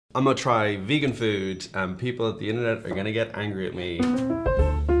I'm gonna try vegan food and people at the internet are gonna get angry at me.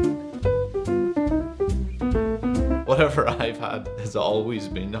 Whatever I've had has always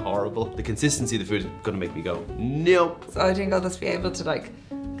been horrible. The consistency of the food is gonna make me go, nope. So I think I'll just be able to like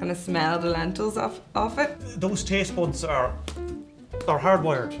kind of smell the lentils off it. Those taste buds are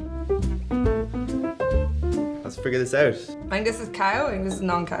hardwired. Let's figure this out. I think this is cow, I think this is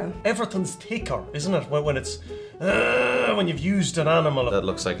non-cow. Everything's thicker, isn't it? When it's when you've used an animal. That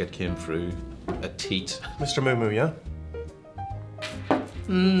looks like it came through a teat. Mr. Moo Moo, yeah?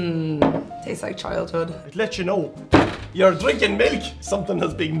 Tastes like childhood. It lets you know you're drinking milk. Something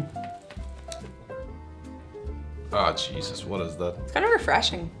has been. Ah, Jesus, what is that? It's kind of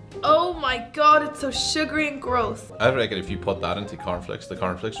refreshing. Oh my god, it's so sugary and gross. I reckon if you put that into cornflakes, the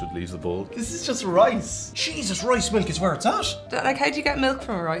cornflakes would leave the bowl. This is just rice. Jesus, rice milk is where it's at. Like, how do you get milk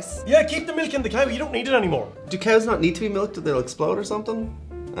from rice? Yeah, keep the milk in the cow. You don't need it anymore. Do cows not need to be milked or they'll explode or something?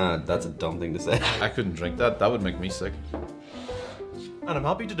 That's a dumb thing to say. I couldn't drink that. That would make me sick. And I'm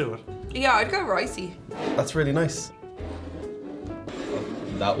happy to do it. Yeah, I'd go ricey. That's really nice.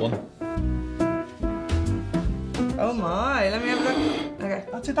 That one. Oh my, let me have a look. Okay.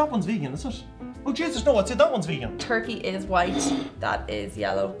 I'd say that one's vegan, is it? Oh Jesus, no, I'd say that one's vegan. Turkey is white, that is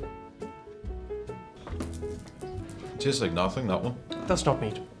yellow. Tastes like nothing, that one. That's not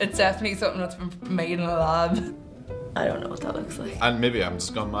meat. It's definitely something that's been made in a lab. I don't know what that looks like. And maybe I'm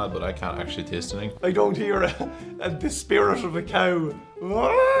scum mad, but I can't actually taste anything. I don't hear the spirit of a cow.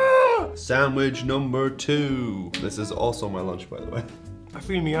 Ah! Sandwich number 2. This is also my lunch, by the way. I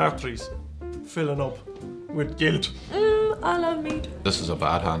feel my arteries filling up with guilt. I love meat. This is a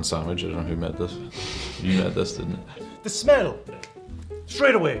bad hand sandwich. I don't know who made this. You made this, didn't it? The smell,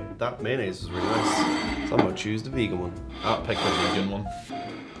 straight away. That mayonnaise is really nice. So I'm gonna choose the vegan one. I'll pick the vegan one.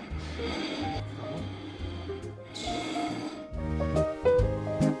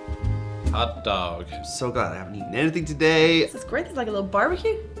 Hot dog. I'm so glad I haven't eaten anything today. This is great, it's like a little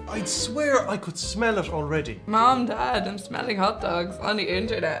barbecue. I'd swear I could smell it already. Mom, Dad, I'm smelling hot dogs on the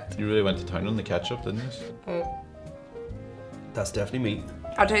internet. You really went to town on the ketchup, didn't you? That's definitely me.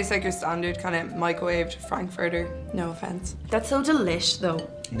 That tastes like your standard kind of microwaved Frankfurter. No offense. That's so delish though.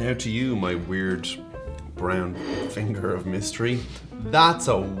 Now to you, my weird brown finger of mystery. That's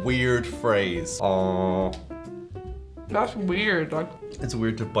a weird phrase. Aww. That's weird. Like, It's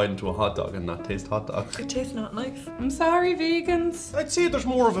weird to bite into a hot dog and not taste hot dog. It tastes not nice. I'm sorry, vegans. I'd say there's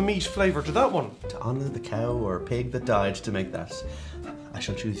more of a meat flavour to that one. To honor the cow or pig that died to make that, I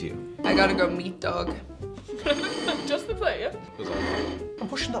shall choose you. I gotta go meat dog. Just the play, yeah? I'm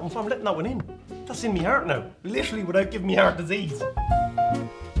pushing that one, I'm letting that one in. That's in my heart now. Literally without giving me heart disease.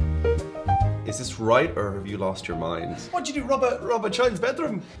 Is this right or have you lost your mind? What'd you do, rob a child's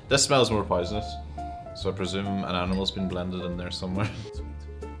bedroom? This smells more poisonous. So I presume an animal's been blended in there somewhere.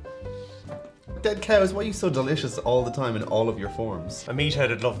 Dead cows, why are you so delicious all the time in all of your forms? A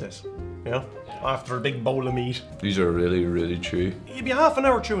meathead'd love this, yeah? After a big bowl of meat. These are really, really chewy. You'd be half an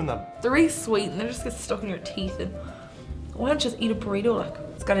hour chewing them. They're really sweet and they just get stuck in your teeth. And why don't you just eat a burrito like?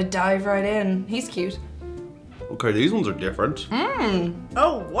 It's gotta dive right in. He's cute. Okay, these ones are different.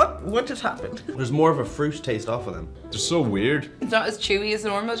 Oh, what just happened? There's more of a fruit taste off of them. They're so weird. It's not as chewy as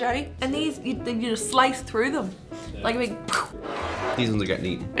normal jelly. And these, you just slice through them. Like a big. These ones are getting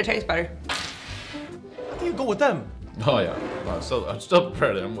eaten. They taste better. How do you go with them? Oh yeah. No, I'm still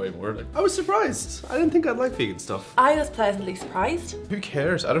proud of them way more. Like, I was surprised. I didn't think I'd like vegan stuff. I was pleasantly surprised. who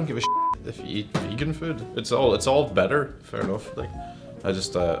cares? I don't give a if you eat vegan food. It's all better. Fair enough. Like, I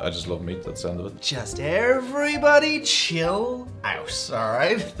just love meat. That's the end of it. Just everybody chill out,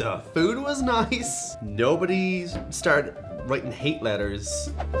 alright? The food was nice. Nobody started writing hate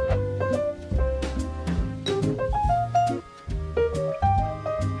letters.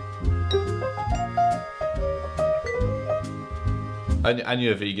 I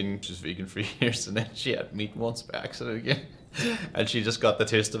knew a vegan, she was vegan for years, and then she had meat once by accident again. And she just got the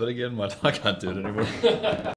taste of it again, went, I can't do it anymore.